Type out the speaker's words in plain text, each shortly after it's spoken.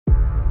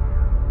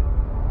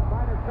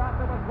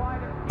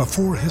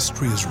Before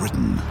history is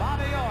written,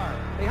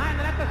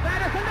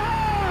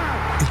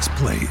 it's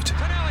played.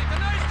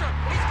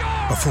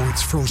 Before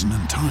it's frozen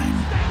in time,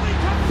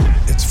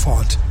 it's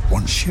fought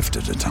one shift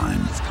at a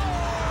time.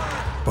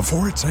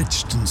 Before it's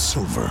etched in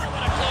silver,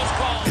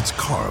 it's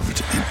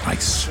carved in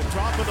ice.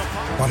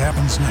 What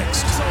happens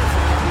next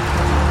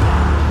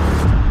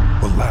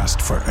will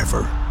last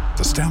forever.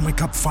 The Stanley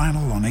Cup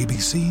Final on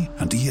ABC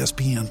and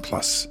ESPN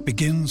Plus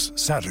begins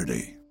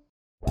Saturday.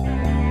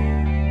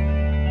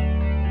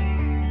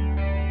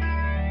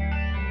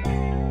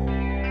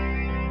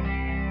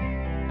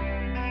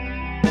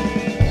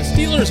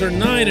 Steelers are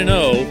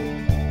 9-0,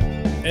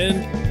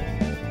 and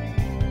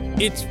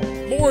it's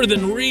more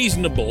than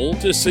reasonable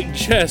to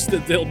suggest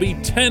that they'll be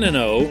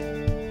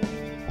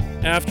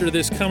 10-0 after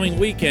this coming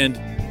weekend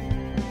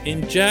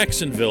in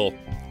Jacksonville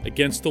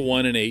against the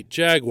 1-8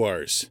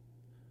 Jaguars.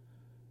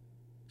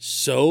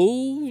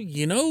 So,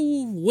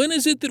 when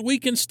is it that we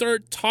can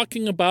start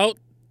talking about,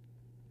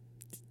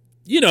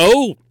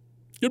 good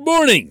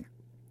morning.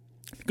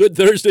 Good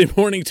Thursday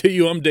morning to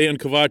you. I'm Dejan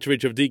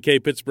Kovacevic of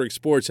DK Pittsburgh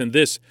Sports, and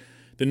this,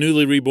 the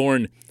newly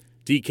reborn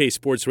DK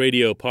Sports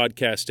Radio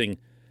podcasting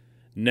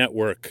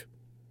network.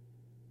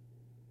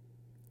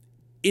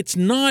 It's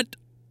not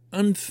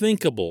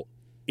unthinkable.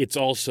 It's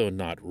also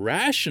not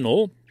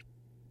rational,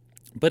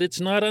 but it's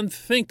not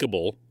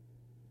unthinkable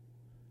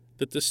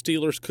that the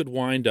Steelers could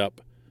wind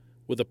up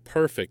with a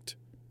perfect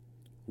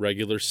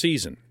regular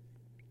season.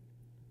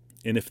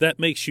 And if that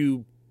makes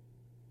you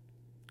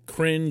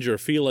cringe or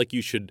feel like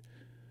you should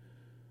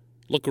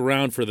look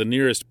around for the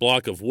nearest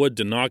block of wood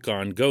to knock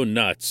on, go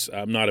nuts.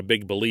 I'm not a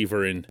big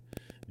believer in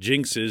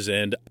jinxes,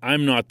 and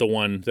I'm not the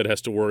one that has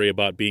to worry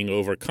about being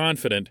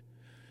overconfident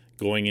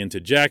going into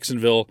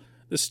Jacksonville.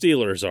 The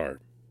Steelers are.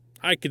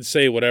 I can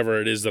say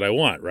whatever it is that I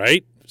want,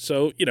 right?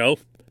 So,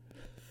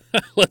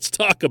 let's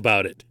talk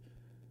about it.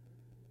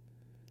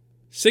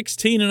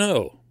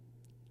 16-0.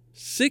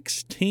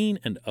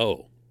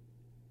 16-0.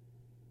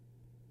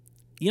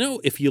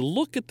 If you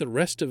look at the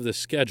rest of the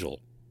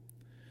schedule,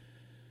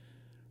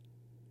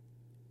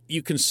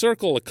 you can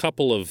circle a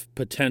couple of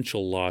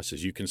potential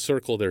losses. You can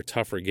circle their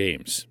tougher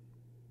games.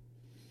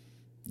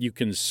 You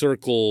can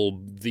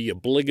circle the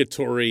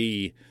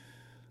obligatory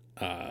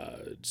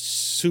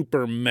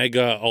super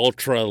mega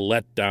ultra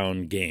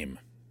letdown game.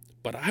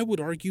 But I would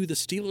argue the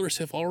Steelers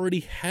have already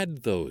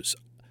had those.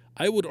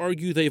 I would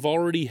argue they've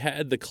already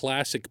had the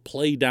classic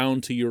play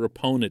down to your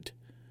opponent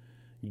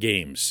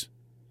games.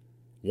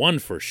 One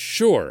for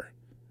sure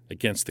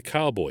against the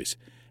Cowboys,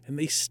 and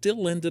they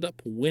still ended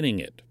up winning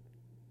it.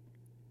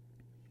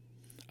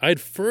 I'd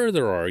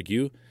further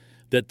argue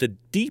that the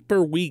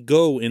deeper we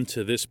go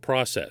into this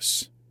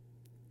process,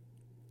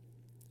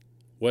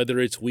 whether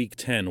it's Week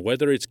 10,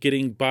 whether it's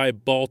getting by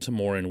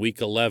Baltimore in Week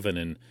 11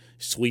 and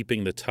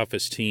sweeping the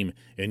toughest team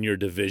in your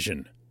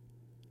division,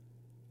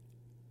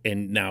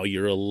 and now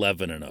you're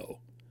 11-0.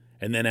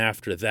 And then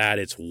after that,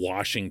 it's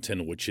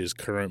Washington, which is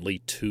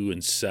currently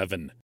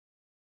 2-7.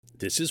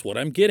 This is what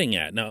I'm getting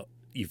at. Now,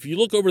 if you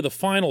look over the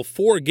final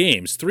 4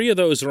 games, 3 of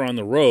those are on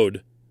the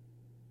road,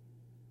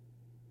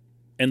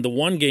 and the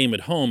one game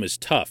at home is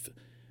tough.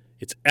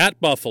 It's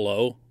at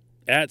Buffalo,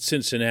 at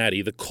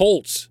Cincinnati, the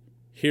Colts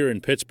here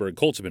in Pittsburgh.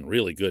 Colts have been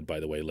really good, by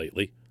the way,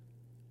 lately.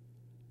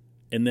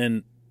 And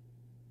then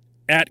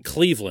at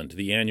Cleveland,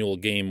 the annual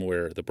game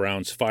where the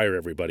Browns fire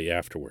everybody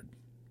afterward.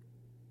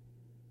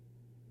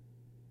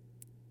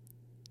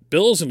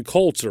 Bills and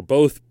Colts are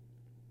both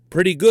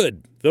pretty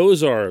good.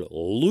 Those are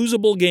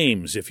losable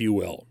games, if you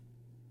will.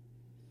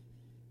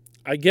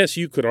 I guess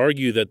you could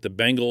argue that the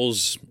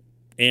Bengals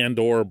and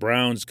or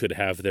Browns could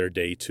have their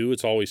day too.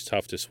 It's always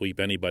tough to sweep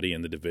anybody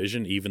in the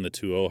division, even the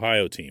 2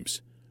 Ohio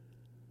teams.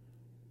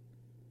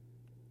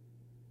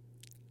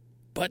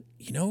 But,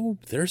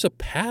 there's a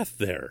path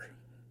there.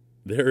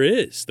 There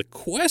is. The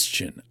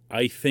question,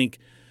 I think,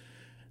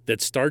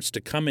 that starts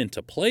to come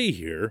into play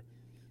here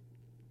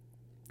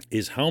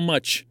is how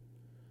much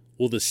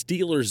will the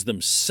Steelers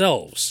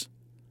themselves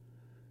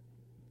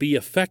be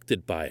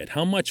affected by it?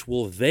 How much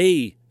will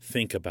they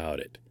think about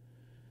it?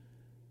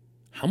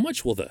 How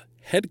much will the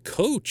head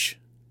coach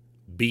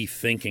be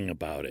thinking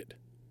about it?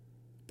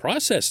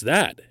 Process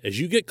that as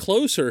you get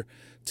closer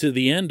to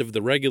the end of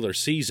the regular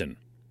season.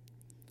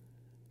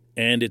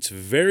 And it's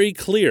very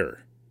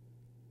clear,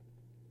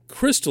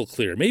 crystal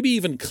clear, maybe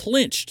even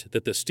clinched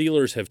that the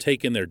Steelers have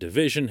taken their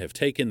division, have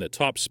taken the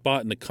top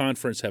spot in the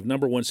conference, have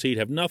number 1 seed,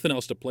 have nothing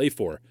else to play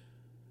for.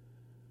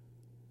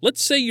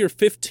 Let's say you're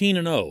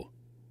 15-0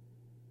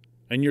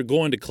 and you're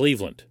going to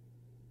Cleveland.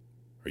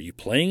 Are you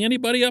playing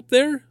anybody up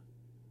there?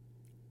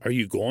 Are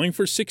you going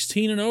for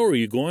 16-0? Are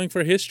you going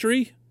for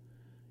history?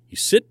 You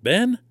sit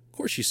Ben? Of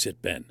course you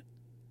sit Ben.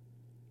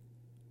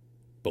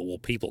 But will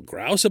people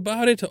grouse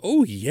about it?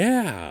 Oh,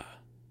 yeah.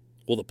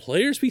 Will the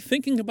players be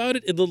thinking about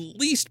it? It'll at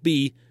least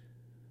be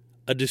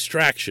a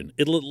distraction.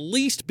 It'll at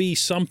least be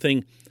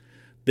something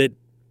that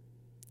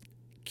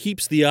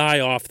keeps the eye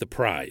off the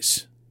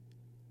prize.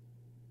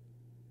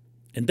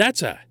 And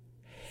that's a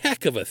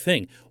heck of a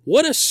thing.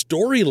 What a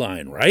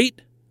storyline,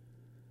 right?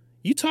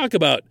 You talk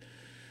about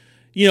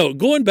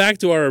Going back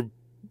to our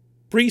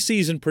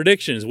preseason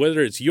predictions,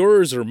 whether it's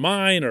yours or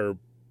mine or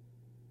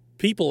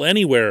people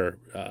anywhere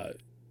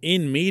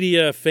in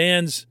media,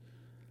 fans,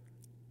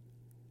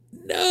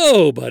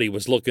 nobody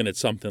was looking at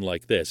something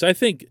like this. I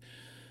think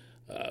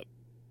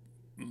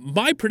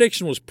my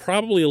prediction was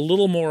probably a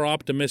little more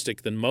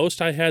optimistic than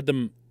most. I had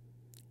them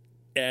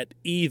at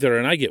either,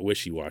 and I get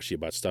wishy-washy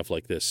about stuff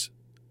like this,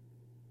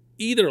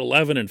 either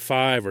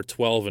 11-5 or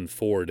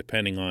 12-4,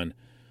 depending on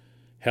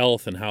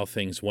health and how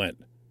things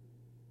went.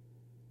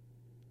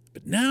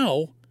 But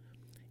now,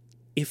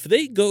 if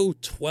they go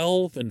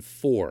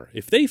 12-4,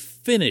 if they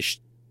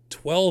finish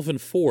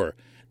 12-4,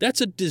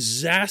 that's a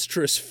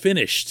disastrous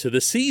finish to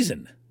the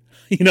season.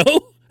 I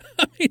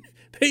mean,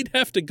 they'd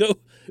have to go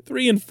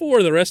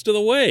 3-4 the rest of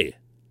the way.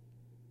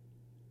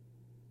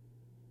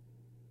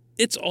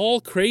 It's all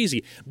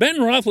crazy. Ben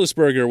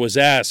Roethlisberger was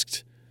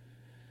asked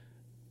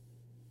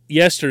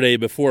yesterday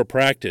before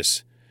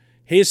practice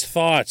his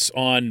thoughts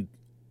on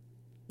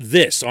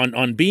this,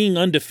 on being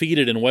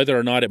undefeated and whether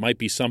or not it might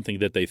be something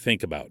that they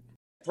think about.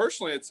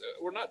 Personally,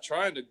 we're not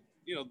trying to,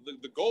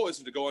 the goal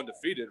isn't to go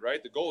undefeated,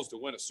 right? The goal is to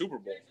win a Super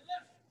Bowl.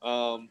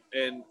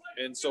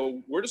 And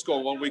so we're just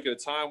going 1 week at a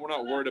time. We're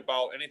not worried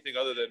about anything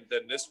other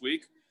than this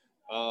week.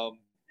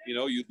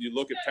 You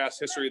look at past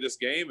history of this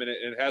game, and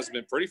it hasn't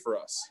been pretty for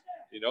us.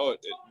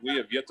 We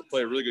have yet to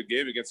play a really good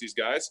game against these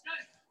guys.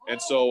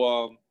 And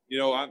so,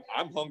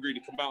 I'm hungry to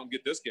come out and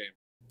get this game.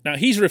 Now,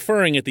 he's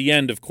referring at the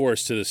end, of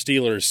course, to the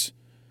Steelers'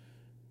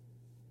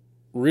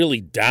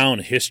 really down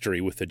history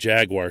with the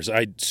Jaguars.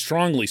 I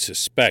strongly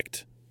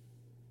suspect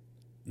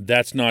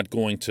that's not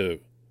going to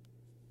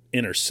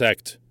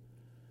intersect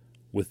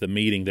with the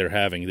meeting they're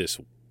having this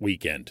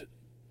weekend.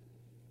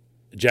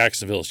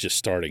 Jacksonville is just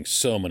starting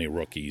so many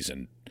rookies,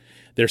 and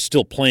they're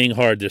still playing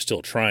hard, they're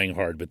still trying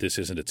hard, but this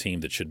isn't a team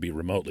that should be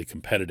remotely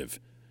competitive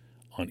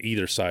on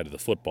either side of the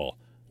football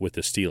with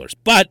the Steelers.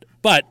 But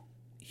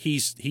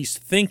he's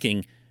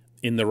thinking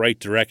in the right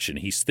direction.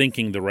 He's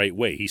thinking the right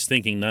way. He's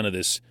thinking none of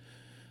this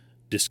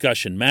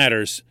discussion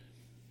matters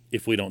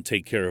if we don't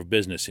take care of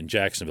business in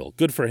Jacksonville.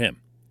 Good for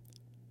him.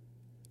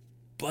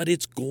 But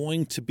it's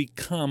going to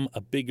become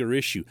a bigger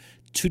issue.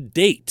 To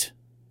date,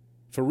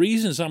 for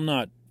reasons I'm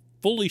not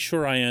fully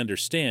sure I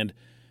understand,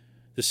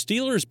 the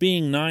Steelers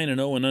being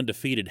 9-0 and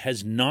undefeated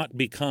has not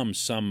become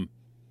some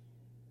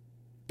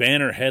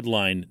banner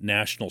headline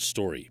national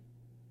story.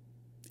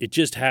 It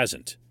just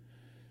hasn't.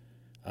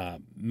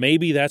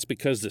 Maybe that's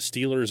because the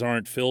Steelers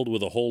aren't filled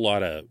with a whole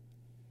lot of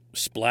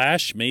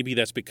splash. Maybe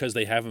that's because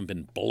they haven't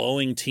been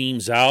blowing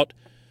teams out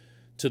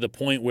to the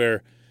point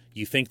where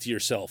you think to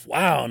yourself,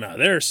 wow, now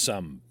there's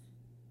some,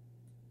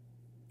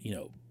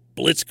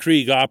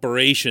 blitzkrieg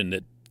operation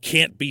that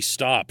can't be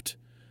stopped.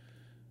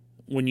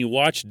 When you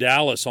watch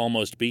Dallas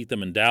almost beat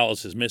them, and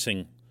Dallas is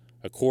missing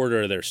a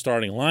quarter of their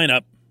starting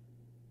lineup,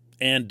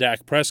 and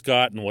Dak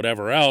Prescott and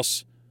whatever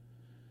else,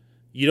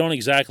 you don't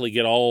exactly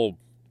get all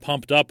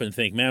pumped up and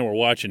think, man, we're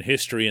watching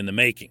history in the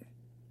making.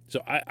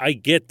 So I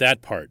get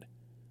that part.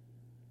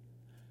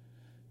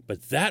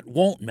 But that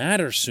won't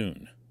matter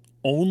soon.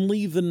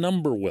 Only the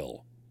number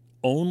will.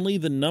 Only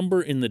the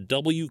number in the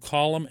W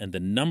column and the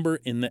number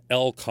in the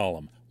L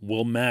column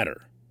will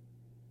matter.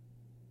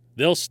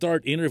 They'll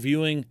start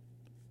interviewing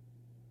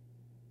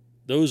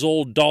those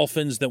old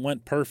Dolphins that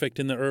went perfect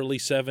in the early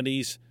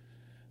 70s.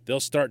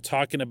 They'll start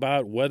talking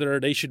about whether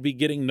they should be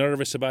getting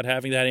nervous about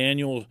having that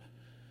annual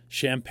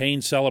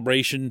champagne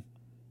celebration.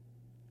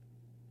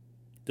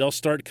 They'll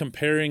start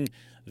comparing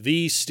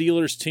these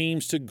Steelers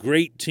teams to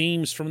great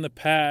teams from the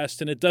past,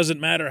 and it doesn't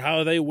matter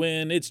how they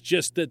win, it's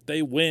just that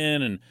they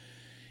win, and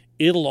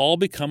it'll all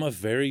become a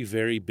very,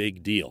 very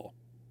big deal.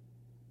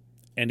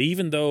 And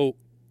even though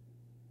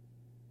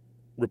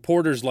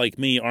reporters like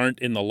me aren't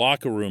in the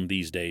locker room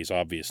these days,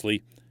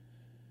 obviously,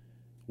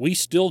 we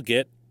still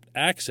get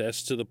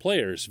access to the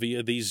players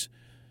via these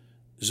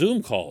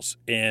Zoom calls.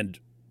 And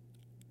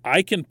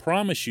I can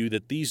promise you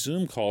that these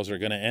Zoom calls are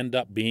going to end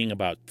up being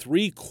about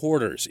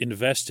 3/4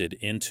 invested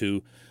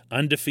into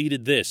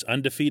undefeated this,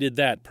 undefeated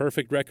that,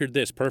 perfect record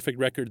this, perfect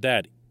record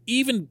that.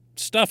 Even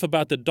stuff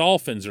about the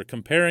Dolphins or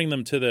comparing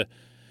them to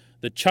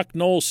the Chuck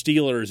Noll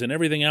Steelers and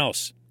everything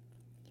else.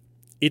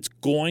 It's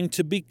going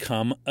to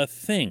become a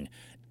thing.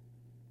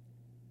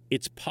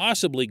 It's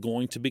possibly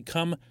going to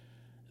become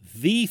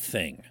the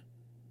thing.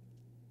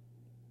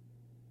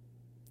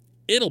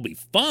 It'll be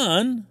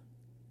fun.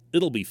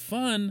 It'll be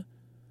fun.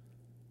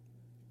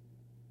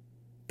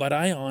 But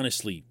I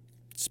honestly,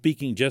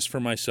 speaking just for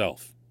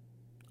myself,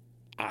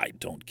 I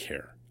don't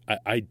care.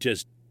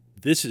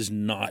 This is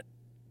not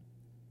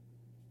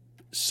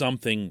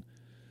something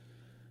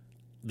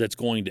that's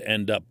going to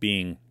end up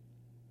being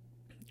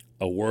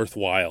a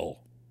worthwhile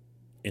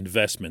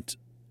investment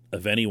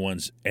of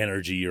anyone's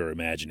energy or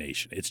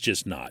imagination. It's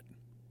just not.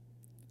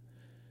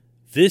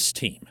 This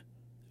team,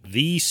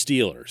 the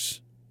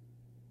Steelers,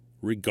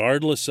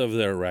 regardless of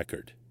their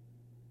record,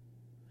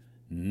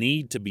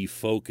 need to be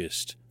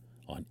focused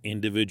on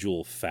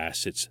individual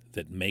facets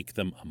that make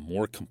them a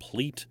more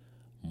complete,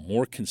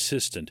 more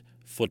consistent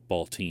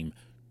football team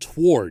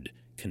toward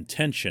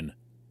contention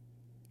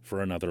for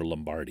another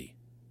Lombardi.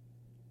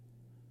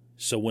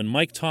 So when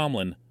Mike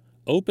Tomlin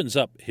opens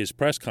up his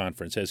press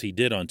conference, as he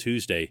did on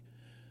Tuesday,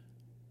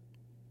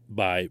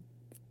 by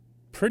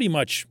pretty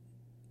much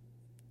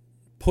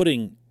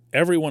putting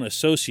everyone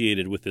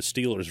associated with the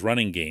Steelers'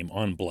 running game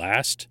on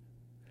blast,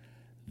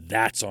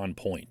 that's on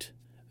point.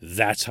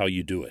 That's how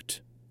you do it.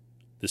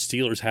 The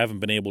Steelers haven't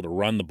been able to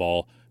run the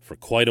ball for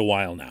quite a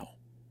while now.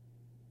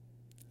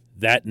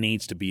 That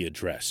needs to be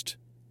addressed.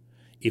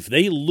 If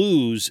they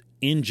lose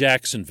in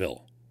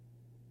Jacksonville,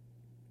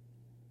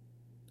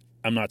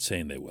 I'm not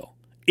saying they will.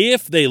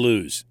 If they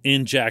lose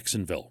in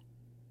Jacksonville,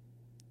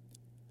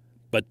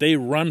 but they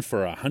run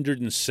for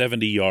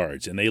 170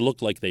 yards and they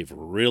look like they've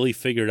really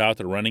figured out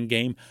the running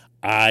game,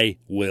 I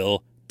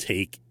will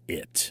take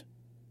it.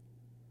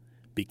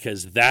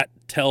 Because that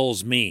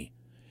tells me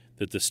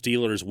that the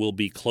Steelers will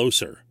be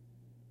closer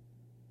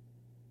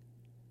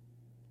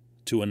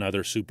to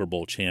another Super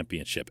Bowl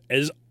championship.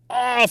 As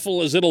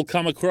awful as it'll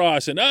come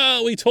across, and,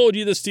 we told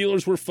you the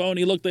Steelers were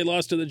phony, look, they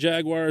lost to the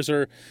Jaguars,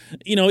 or,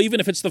 even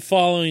if it's the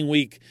following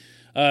week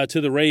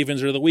to the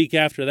Ravens or the week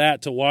after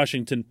that to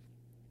Washington,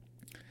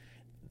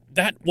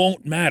 that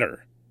won't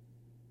matter.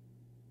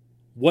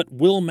 What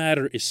will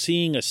matter is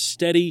seeing a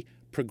steady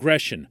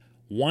progression,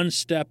 one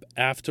step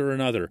after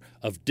another,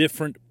 of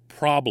different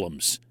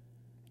problems,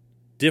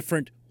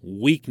 different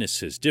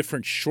weaknesses,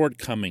 different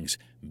shortcomings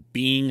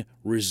being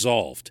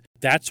resolved.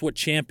 That's what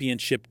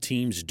championship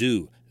teams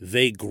do.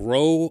 They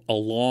grow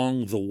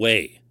along the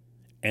way.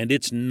 And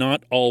it's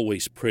not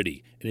always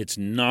pretty, and it's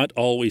not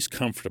always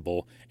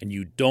comfortable, and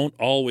you don't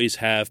always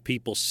have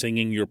people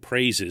singing your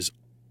praises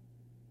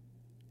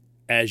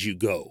as you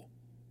go.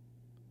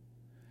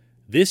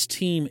 This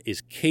team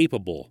is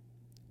capable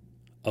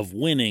of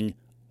winning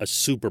a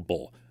Super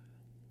Bowl.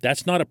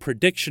 That's not a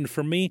prediction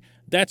for me.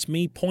 That's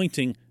me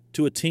pointing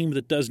to a team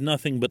that does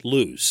nothing but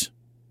lose.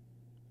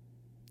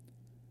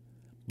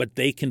 But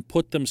they can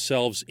put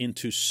themselves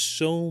into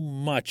so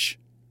much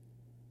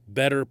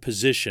better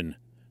position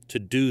to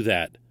do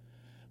that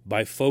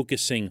by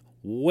focusing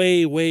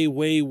way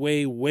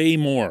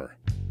more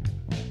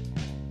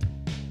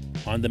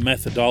on the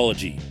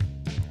methodology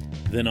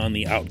than on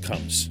the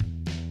outcomes.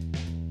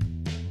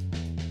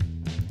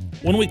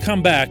 When we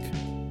come back,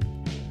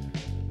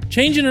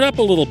 changing it up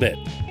a little bit.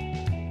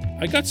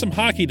 I got some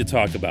hockey to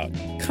talk about.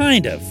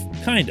 Kind of.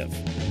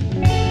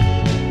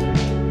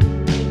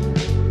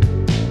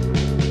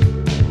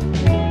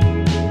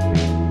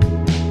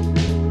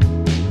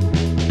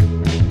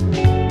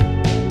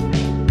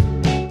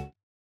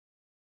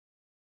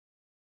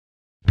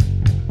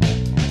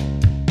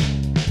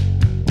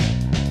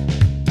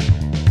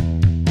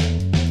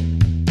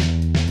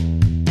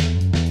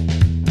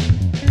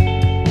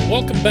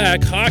 Welcome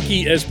back.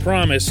 Hockey as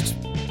promised.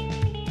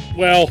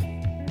 Well,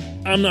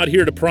 I'm not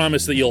here to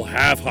promise that you'll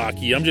have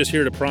hockey. I'm just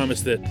here to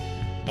promise that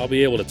I'll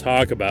be able to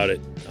talk about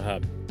it.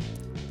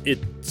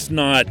 It's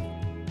not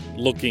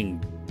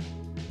looking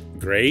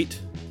great,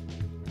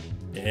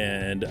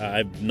 and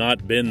I've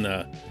not been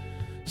the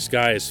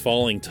sky is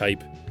falling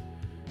type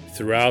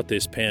throughout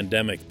this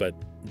pandemic, but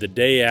the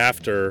day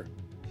after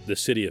the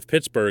city of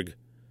Pittsburgh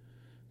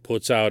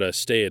puts out a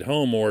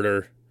stay-at-home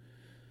order,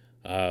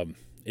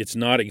 it's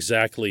not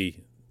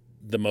exactly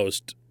the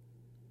most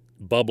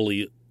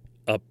bubbly,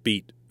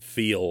 upbeat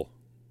feel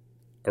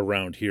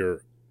around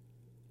here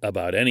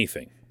about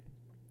anything.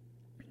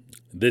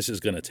 This is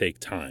going to take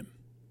time.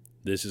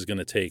 This is going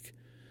to take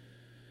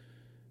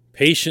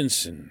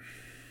patience and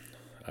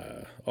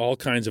all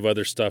kinds of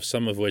other stuff,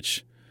 some of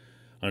which,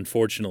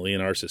 unfortunately,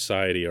 in our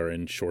society are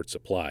in short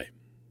supply.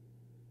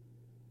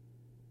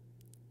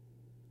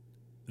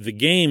 The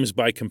games,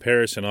 by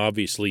comparison,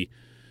 obviously,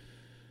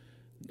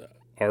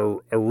 are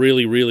a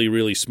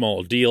really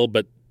small deal,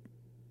 but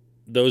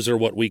those are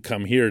what we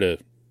come here to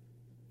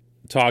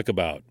talk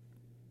about.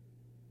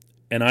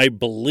 And I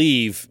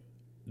believe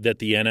that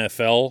the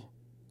NFL,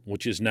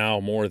 which is now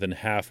more than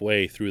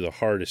halfway through the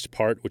hardest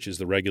part, which is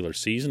the regular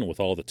season, with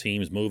all the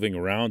teams moving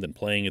around and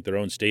playing at their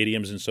own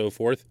stadiums and so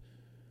forth,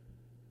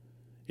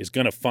 is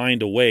going to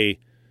find a way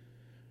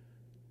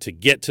to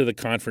get to the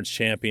conference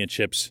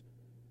championships,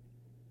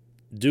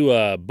 do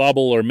a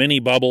bubble or mini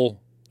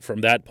bubble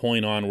from that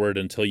point onward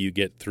until you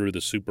get through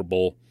the Super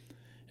Bowl,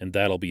 and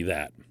that'll be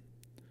that.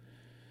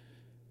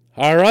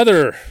 Our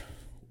other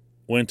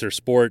winter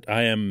sport,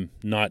 I am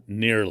not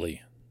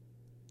nearly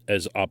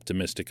as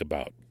optimistic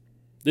about.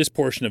 This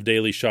portion of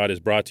Daily Shot is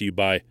brought to you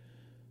by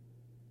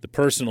the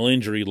personal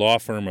injury law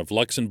firm of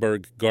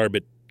Luxembourg,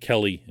 Garbett,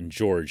 Kelly, and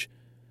George.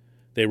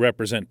 They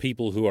represent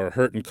people who are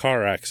hurt in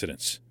car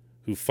accidents,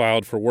 who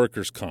filed for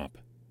workers' comp,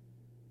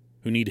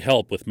 who need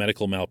help with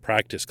medical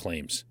malpractice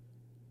claims.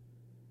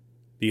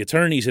 The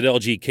attorneys at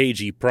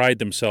LGKG pride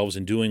themselves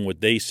in doing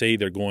what they say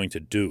they're going to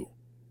do.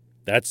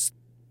 That's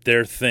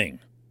their thing.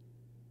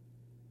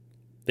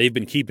 They've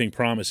been keeping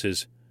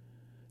promises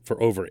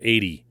for over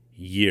 80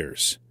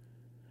 years.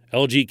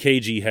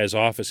 LGKG has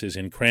offices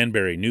in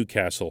Cranberry,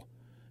 Newcastle,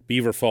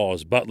 Beaver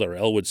Falls, Butler,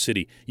 Elwood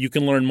City. You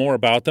can learn more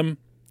about them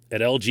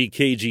at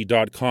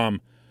lgkg.com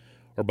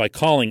or by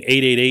calling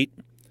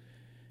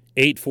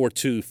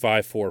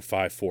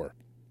 888-842-5454.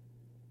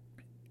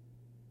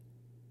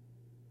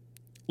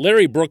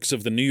 Larry Brooks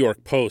of the New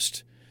York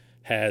Post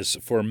has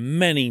for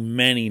many,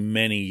 many,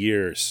 many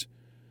years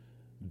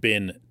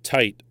been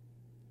tight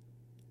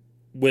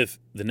with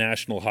the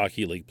National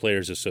Hockey League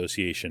Players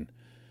Association.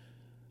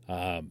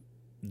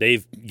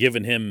 They've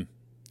given him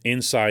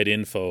inside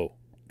info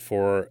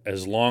for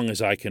as long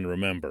as I can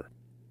remember.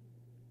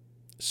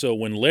 So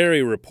when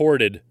Larry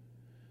reported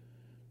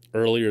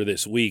earlier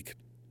this week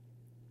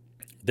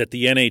that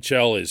the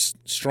NHL is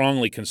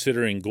strongly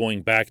considering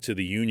going back to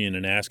the union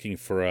and asking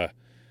for a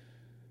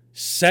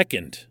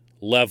second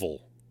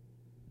level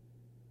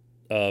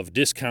of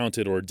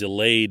discounted or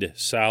delayed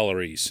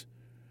salaries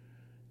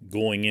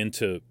going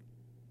into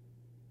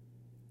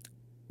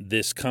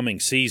this coming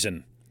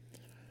season,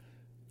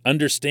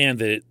 understand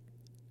that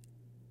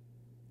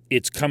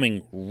it's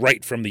coming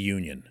right from the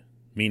union,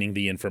 meaning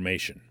the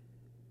information,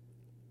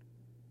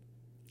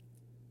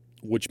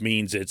 which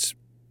means it's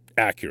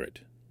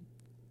accurate,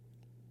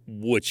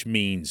 which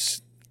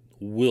means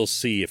we'll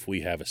see if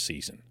we have a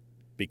season,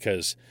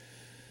 because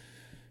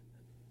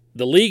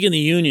the league and the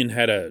union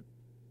had an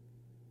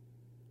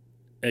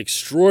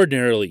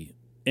extraordinarily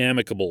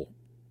amicable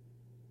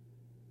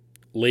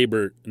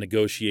labor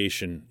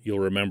negotiation, you'll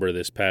remember,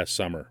 this past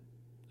summer.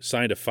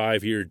 Signed a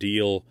 5-year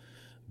deal.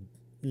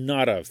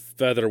 Not a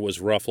feather was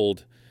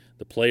ruffled.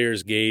 The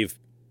players gave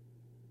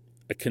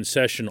a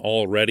concession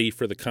already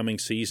for the coming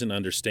season,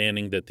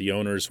 understanding that the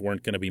owners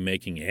weren't going to be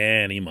making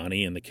any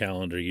money in the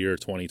calendar year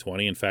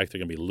 2020. In fact, they're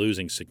going to be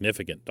losing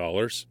significant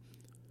dollars.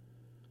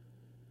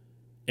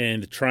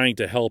 And trying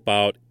to help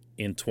out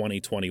in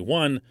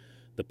 2021,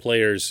 the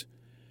players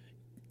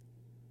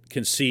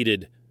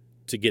conceded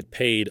to get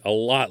paid a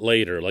lot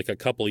later, like a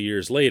couple of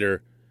years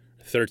later,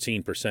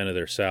 13% of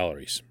their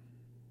salaries.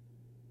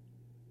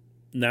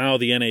 Now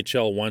the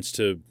NHL wants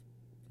to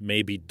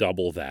maybe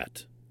double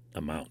that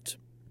amount.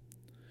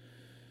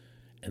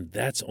 And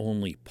that's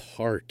only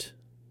part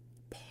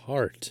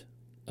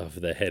of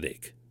the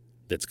headache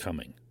that's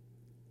coming.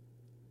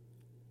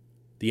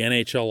 The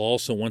NHL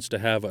also wants to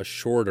have a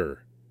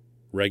shorter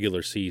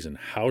regular season.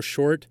 How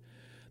short?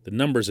 The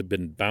numbers have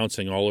been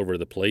bouncing all over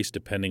the place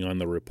depending on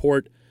the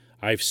report.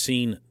 I've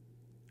seen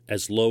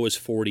as low as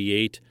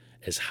 48,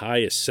 as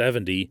high as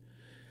 70.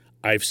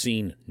 I've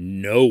seen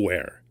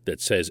nowhere that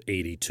says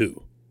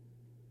 82.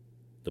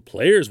 The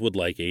players would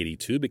like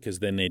 82 because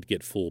then they'd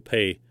get full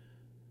pay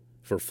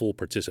for full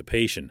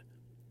participation.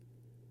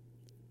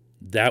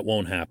 That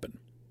won't happen.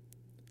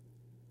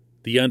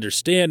 The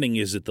understanding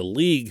is that the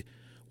league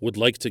would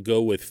like to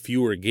go with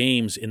fewer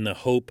games in the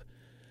hope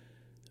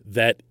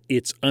that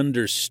it's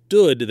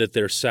understood that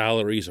their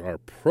salaries are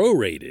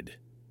prorated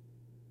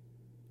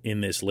in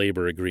this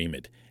labor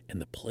agreement,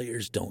 and the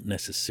players don't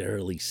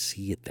necessarily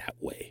see it that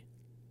way.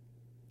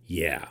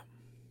 Yeah.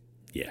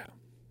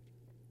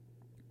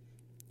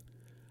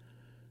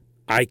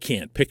 I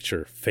can't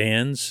picture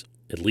fans,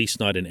 at least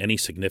not in any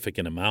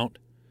significant amount,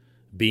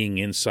 being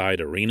inside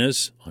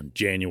arenas on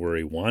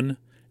January 1,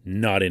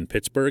 not in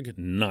Pittsburgh,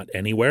 not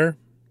anywhere.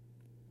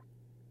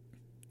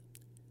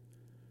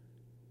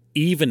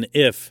 Even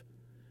if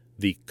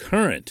the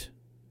current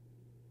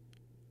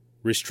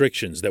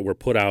restrictions that were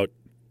put out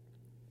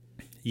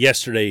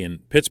yesterday in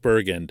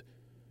Pittsburgh and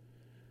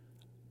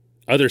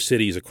other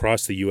cities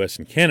across the U.S.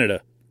 and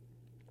Canada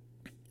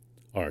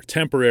are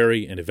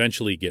temporary and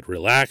eventually get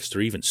relaxed or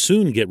even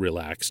soon get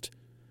relaxed,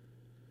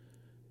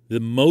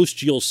 the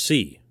most you'll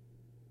see,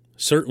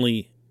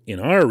 certainly in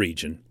our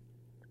region,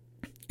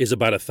 is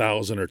about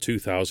 1,000 or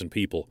 2,000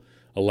 people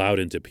allowed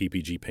into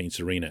PPG Paints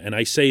Arena. And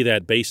I say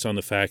that based on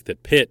the fact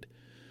that Pitt,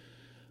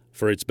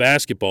 for its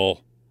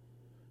basketball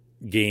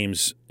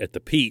games at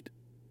the Pete,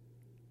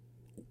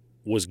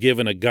 was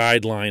given a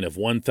guideline of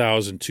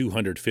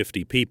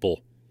 1,250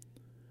 people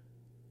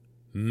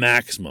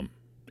maximum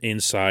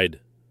inside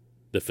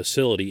the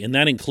facility. And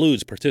that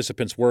includes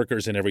participants,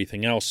 workers, and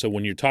everything else. So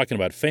when you're talking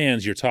about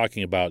fans, you're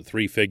talking about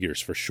 3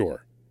 figures for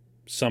sure.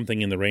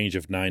 Something in the range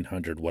of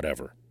 900,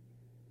 whatever.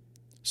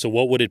 So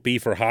what would it be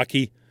for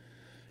hockey?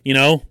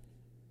 Do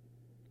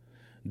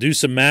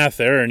some math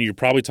there, and you're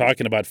probably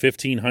talking about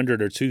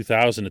 1,500 or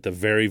 2,000 at the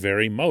very,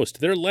 very most.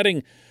 They're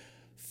letting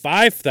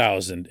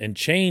 5,000 and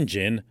change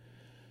in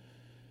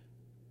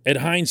at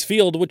Heinz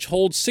Field, which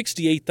holds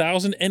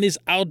 68,000 and is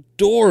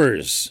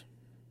outdoors,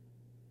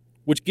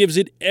 which gives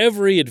it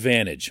every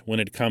advantage when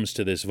it comes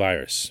to this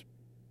virus.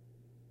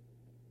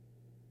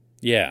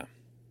 Yeah.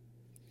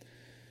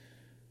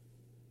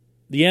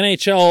 The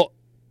NHL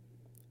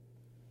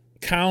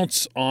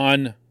counts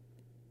on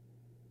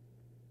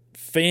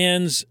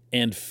fans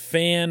and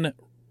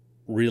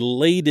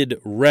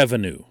fan-related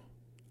revenue,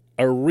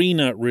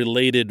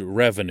 arena-related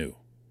revenue,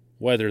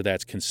 whether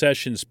that's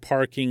concessions,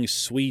 parking,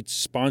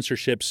 suites,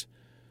 sponsorships,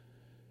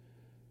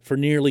 for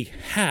nearly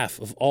half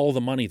of all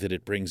the money that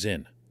it brings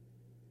in.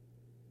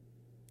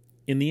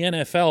 In the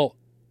NFL,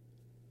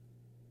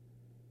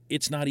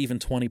 it's not even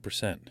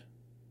 20%.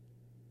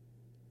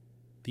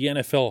 The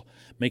NFL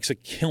makes a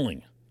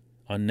killing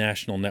on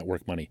national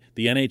network money.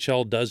 The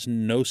NHL does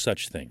no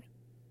such thing.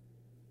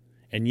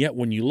 And yet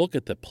when you look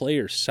at the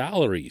players'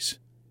 salaries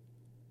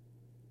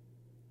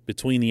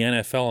between the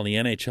NFL and the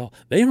NHL,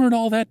 they aren't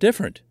all that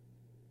different.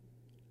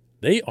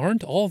 They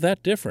aren't all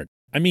that different.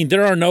 I mean,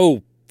 there are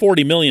no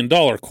 $40 million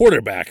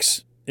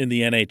quarterbacks in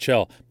the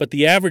NHL, but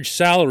the average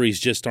salaries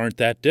just aren't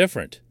that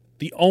different.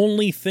 The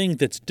only thing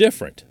that's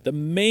different, the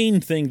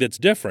main thing that's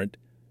different,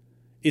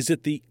 is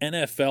that the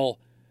NFL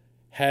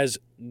has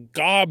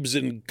gobs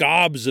and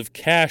gobs of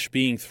cash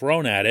being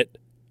thrown at it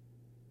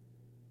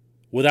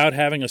without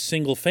having a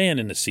single fan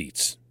in the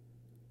seats.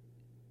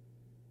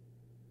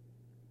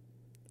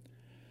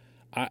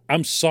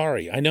 I'm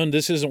sorry. I know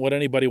this isn't what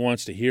anybody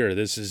wants to hear.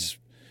 This is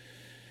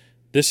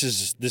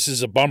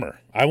a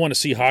bummer. I want to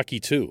see hockey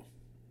too.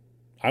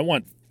 I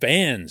want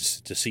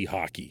fans to see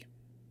hockey.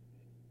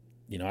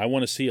 You know, I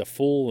want to see a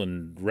full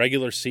and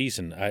regular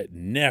season. I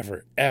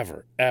never,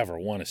 ever, ever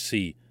want to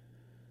see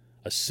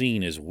a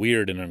scene as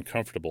weird and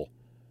uncomfortable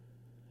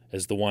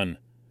as the one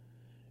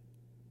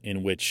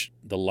in which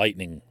the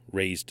Lightning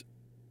raised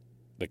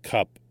the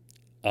cup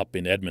up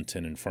in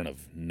Edmonton in front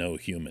of no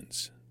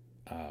humans.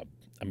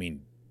 I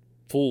mean,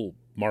 full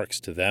marks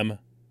to them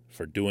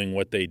for doing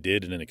what they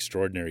did in an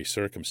extraordinary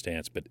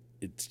circumstance, but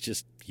it's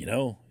just,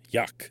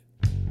 yuck.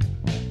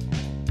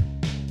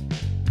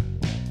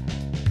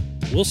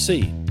 We'll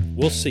see.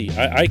 We'll see.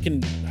 I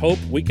can hope,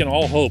 we can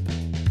all hope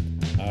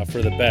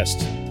for the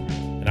best.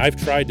 And I've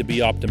tried to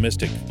be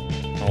optimistic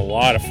on a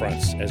lot of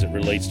fronts as it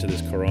relates to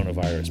this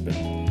coronavirus, but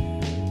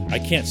I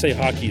can't say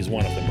hockey is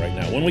one of them right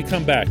now. When we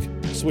come back,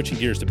 switching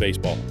gears to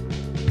baseball.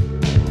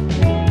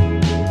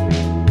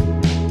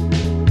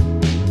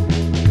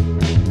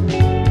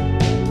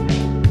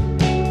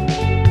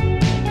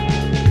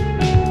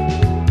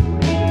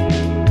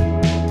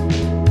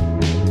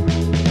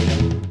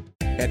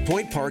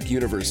 Point Park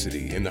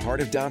University in the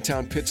heart of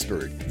downtown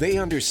Pittsburgh, they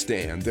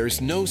understand there's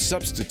no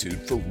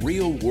substitute for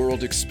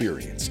real-world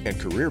experience and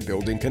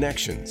career-building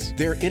connections.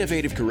 Their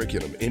innovative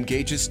curriculum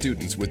engages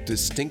students with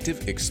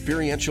distinctive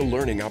experiential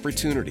learning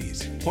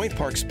opportunities. Point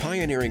Park's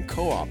pioneering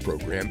co-op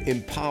program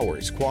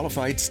empowers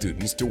qualified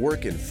students to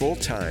work in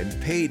full-time,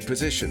 paid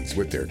positions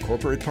with their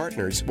corporate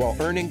partners while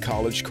earning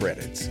college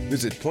credits.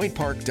 Visit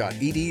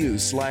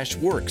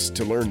pointpark.edu/works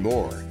to learn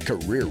more.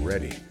 Career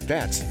ready.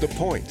 That's the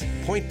point.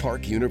 Point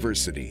Park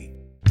University.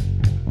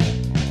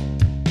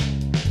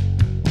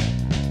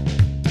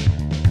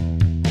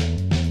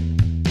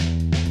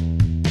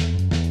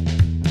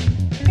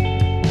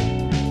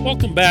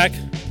 Welcome back.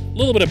 A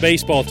little bit of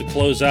baseball to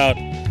close out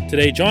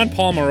today. John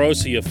Paul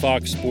Morosi of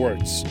Fox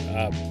Sports,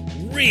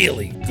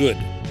 really good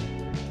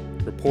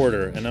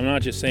reporter, and I'm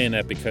not just saying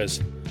that because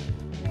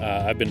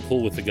I've been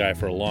cool with the guy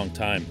for a long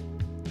time.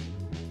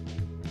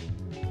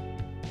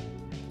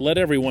 Let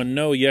everyone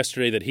know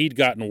yesterday that he'd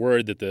gotten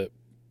word that the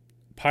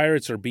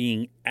Pirates are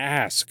being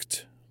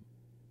asked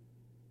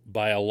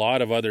by a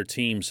lot of other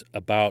teams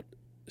about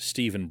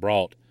Steven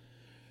Brault.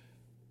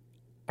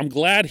 I'm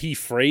glad he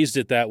phrased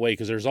it that way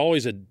because there's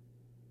always a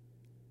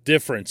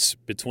difference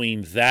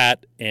between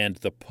that and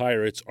the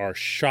Pirates are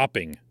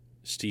shopping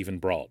Steven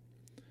Brault.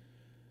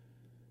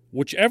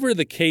 Whichever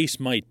the case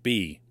might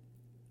be,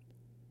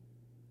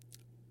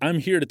 I'm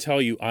here to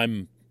tell you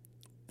I'm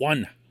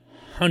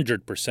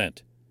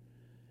 100%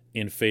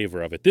 in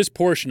favor of it. This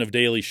portion of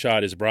Daily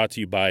Shot is brought to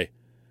you by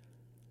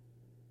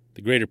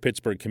the Greater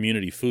Pittsburgh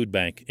Community Food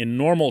Bank. In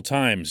normal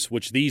times,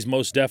 which these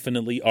most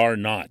definitely are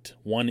not,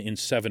 1 in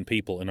 7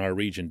 people in our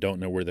region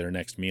don't know where their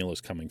next meal is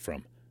coming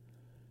from.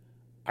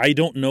 I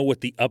don't know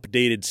what the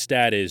updated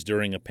stat is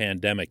during a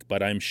pandemic,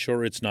 but I'm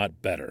sure it's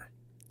not better.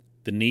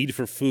 The need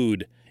for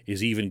food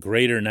is even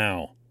greater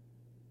now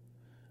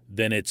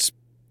than it's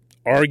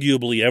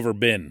arguably ever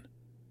been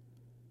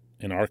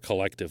in our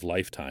collective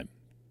lifetime.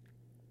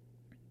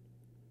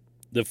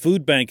 The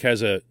food bank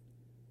has a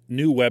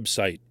new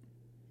website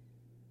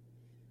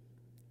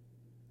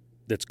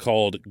that's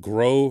called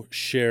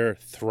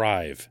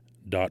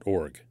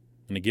growsharethrive.org.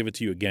 I'm going to give it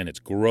to you again. It's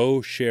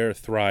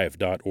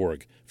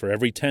growsharethrive.org. For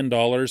every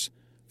 $10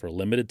 for a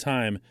limited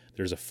time,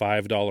 there's a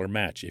 $5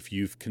 match. If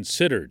you've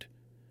considered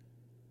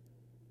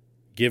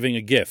giving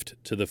a gift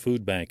to the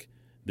food bank,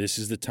 this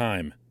is the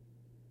time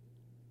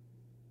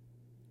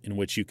in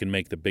which you can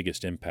make the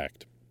biggest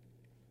impact.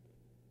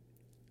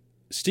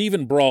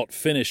 Steven Brault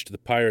finished the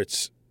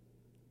Pirates'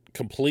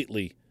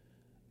 completely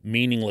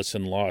meaningless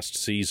and lost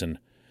season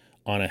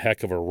on a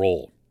heck of a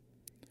roll.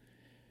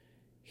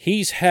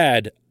 He's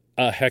had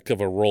a heck of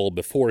a roll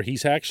before.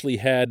 He's actually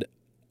had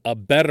a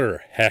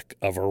better heck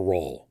of a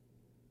roll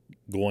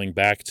going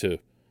back to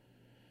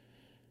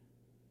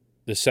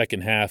the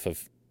second half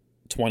of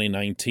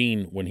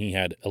 2019 when he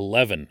had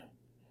 11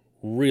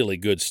 really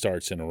good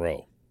starts in a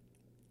row.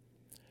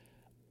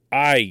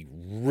 I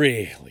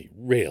really,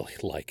 really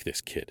like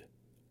this kid.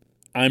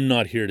 I'm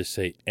not here to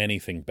say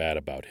anything bad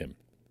about him.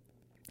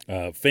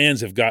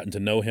 Fans have gotten to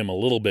know him a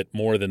little bit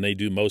more than they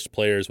do most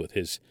players with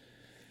his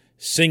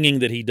singing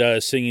that he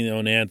does, singing the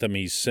own anthem.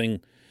 He's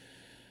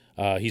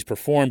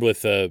performed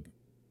with the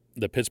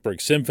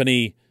Pittsburgh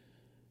Symphony.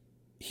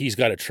 He's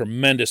got a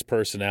tremendous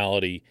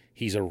personality.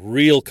 He's a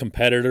real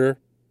competitor.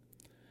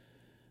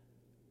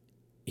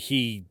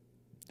 He's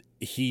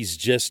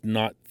just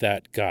not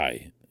that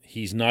guy.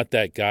 He's not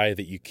that guy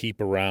that you keep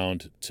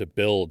around to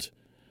build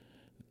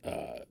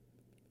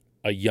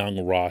a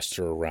young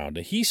roster around.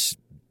 He's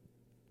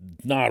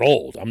not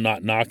old. I'm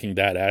not knocking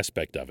that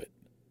aspect of it.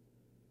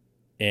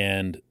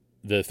 And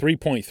the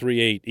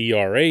 3.38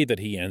 ERA that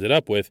he ended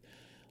up with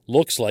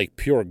looks like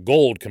pure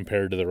gold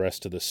compared to the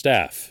rest of the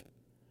staff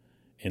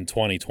in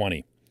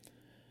 2020.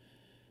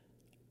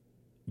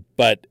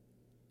 But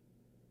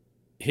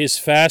his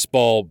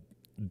fastball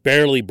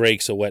barely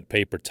breaks a wet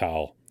paper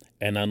towel,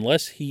 and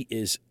unless he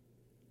is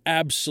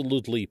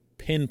absolutely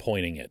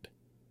pinpointing it,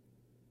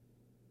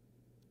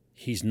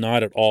 he's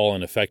not at all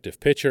an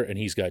effective pitcher, and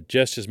he's got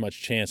just as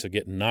much chance of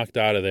getting knocked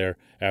out of there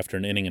after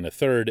an inning and a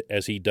third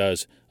as he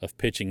does of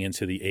pitching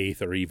into the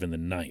 8th or even the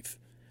 9th.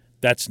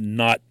 That's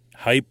not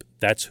hype.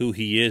 That's who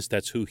he is.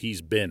 That's who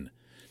he's been.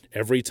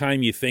 Every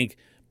time you think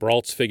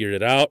Brault's figured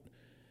it out,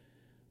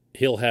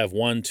 he'll have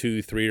 1,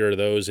 2, 3 of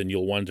those, and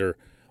you'll wonder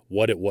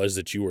what it was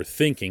that you were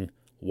thinking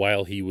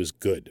while he was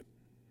good.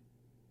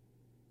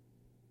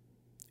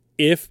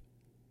 If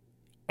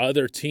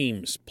other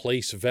teams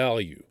place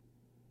value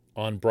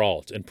on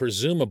Brault, and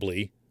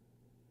presumably,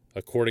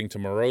 according to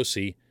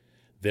Morosi,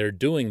 they're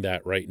doing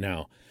that right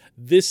now,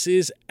 this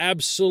is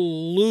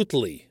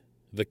absolutely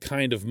the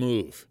kind of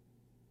move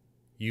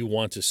you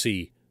want to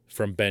see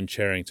from Ben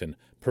Cherington,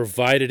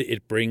 provided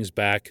it brings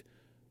back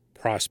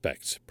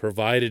prospects,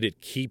 provided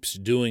it keeps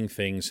doing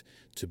things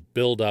to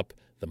build up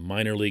the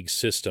minor league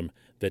system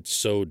that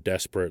so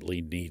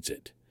desperately needs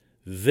it.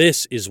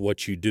 This is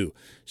what you do.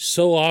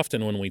 So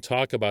often when we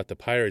talk about the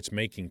Pirates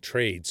making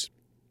trades,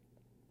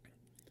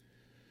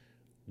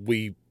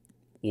 we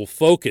will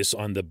focus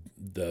on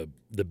the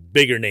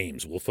bigger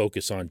names. We'll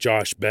focus on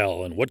Josh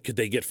Bell and what could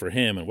they get for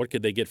him and what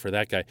could they get for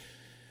that guy.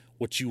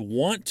 What you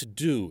want to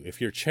do if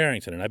you're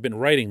Cherington, and I've been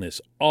writing this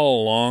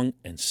all along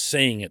and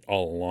saying it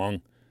all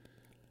along,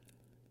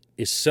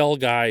 is sell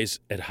guys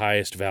at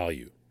highest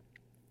value.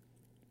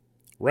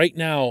 Right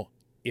now,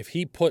 if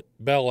he put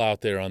Bell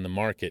out there on the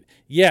market,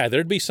 yeah,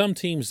 there'd be some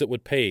teams that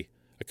would pay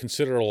a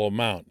considerable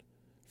amount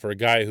for a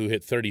guy who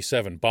hit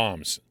 37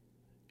 bombs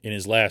in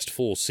his last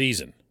full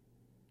season.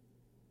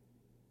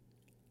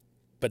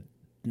 But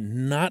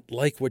not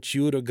like what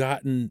you would have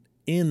gotten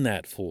in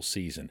that full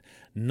season.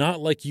 Not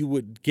like you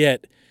would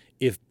get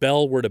if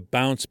Bell were to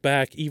bounce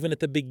back even at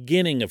the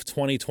beginning of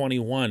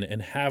 2021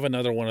 and have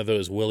another one of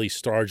those Willie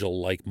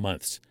Stargell-like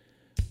months.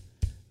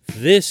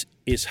 This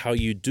is how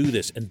you do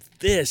this. And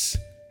this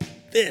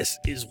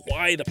is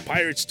why the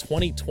Pirates'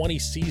 2020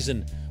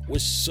 season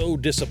was so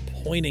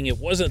disappointing. It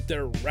wasn't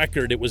their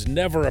record. It was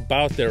never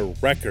about their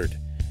record.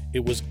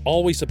 It was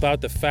always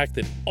about the fact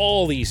that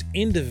all these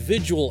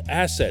individual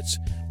assets,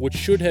 which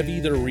should have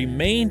either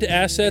remained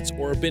assets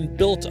or been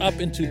built up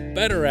into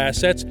better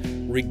assets,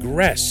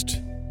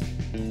 regressed.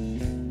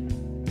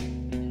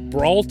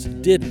 Brault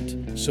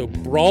didn't. So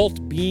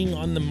Brault being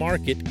on the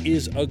market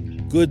is a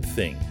good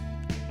thing.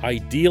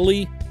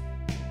 Ideally,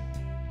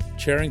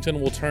 Cherington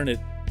will turn it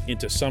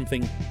into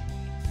something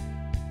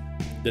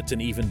that's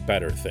an even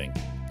better thing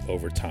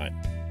over time.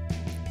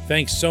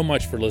 Thanks so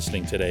much for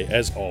listening today,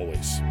 as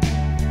always.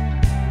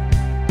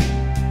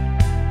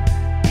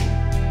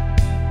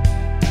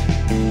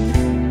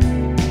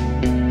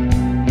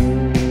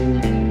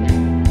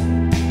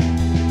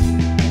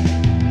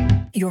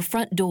 Your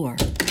front door,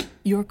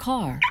 your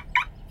car,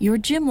 your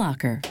gym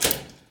locker,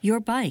 your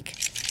bike,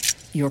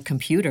 your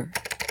computer,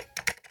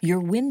 your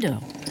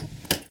window,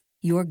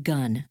 your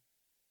gun.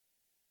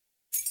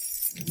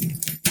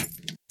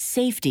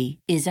 Safety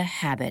is a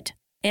habit.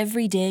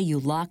 Every day you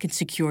lock and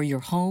secure your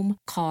home,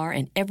 car,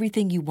 and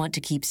everything you want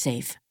to keep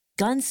safe.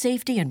 Gun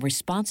safety and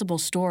responsible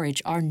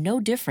storage are no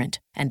different,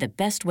 and the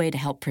best way to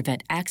help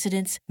prevent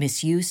accidents,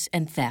 misuse,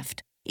 and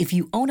theft. If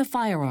you own a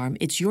firearm,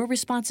 it's your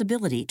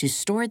responsibility to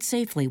store it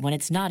safely when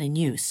it's not in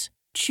use.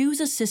 Choose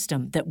a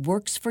system that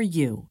works for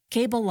you.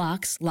 Cable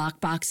locks, lock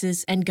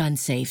boxes, and gun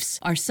safes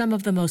are some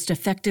of the most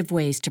effective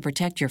ways to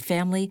protect your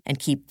family and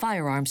keep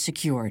firearms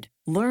secured.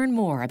 Learn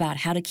more about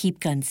how to keep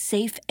guns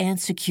safe and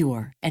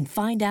secure, and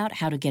find out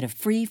how to get a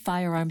free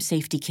firearm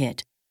safety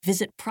kit.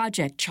 Visit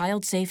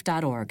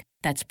ProjectChildSafe.org.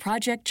 That's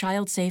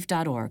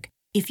ProjectChildSafe.org.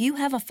 If you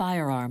have a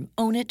firearm,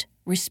 own it,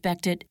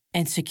 respect it,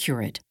 and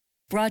secure it.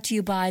 Brought to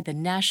you by the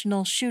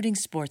National Shooting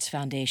Sports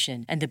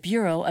Foundation and the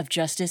Bureau of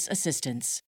Justice Assistance.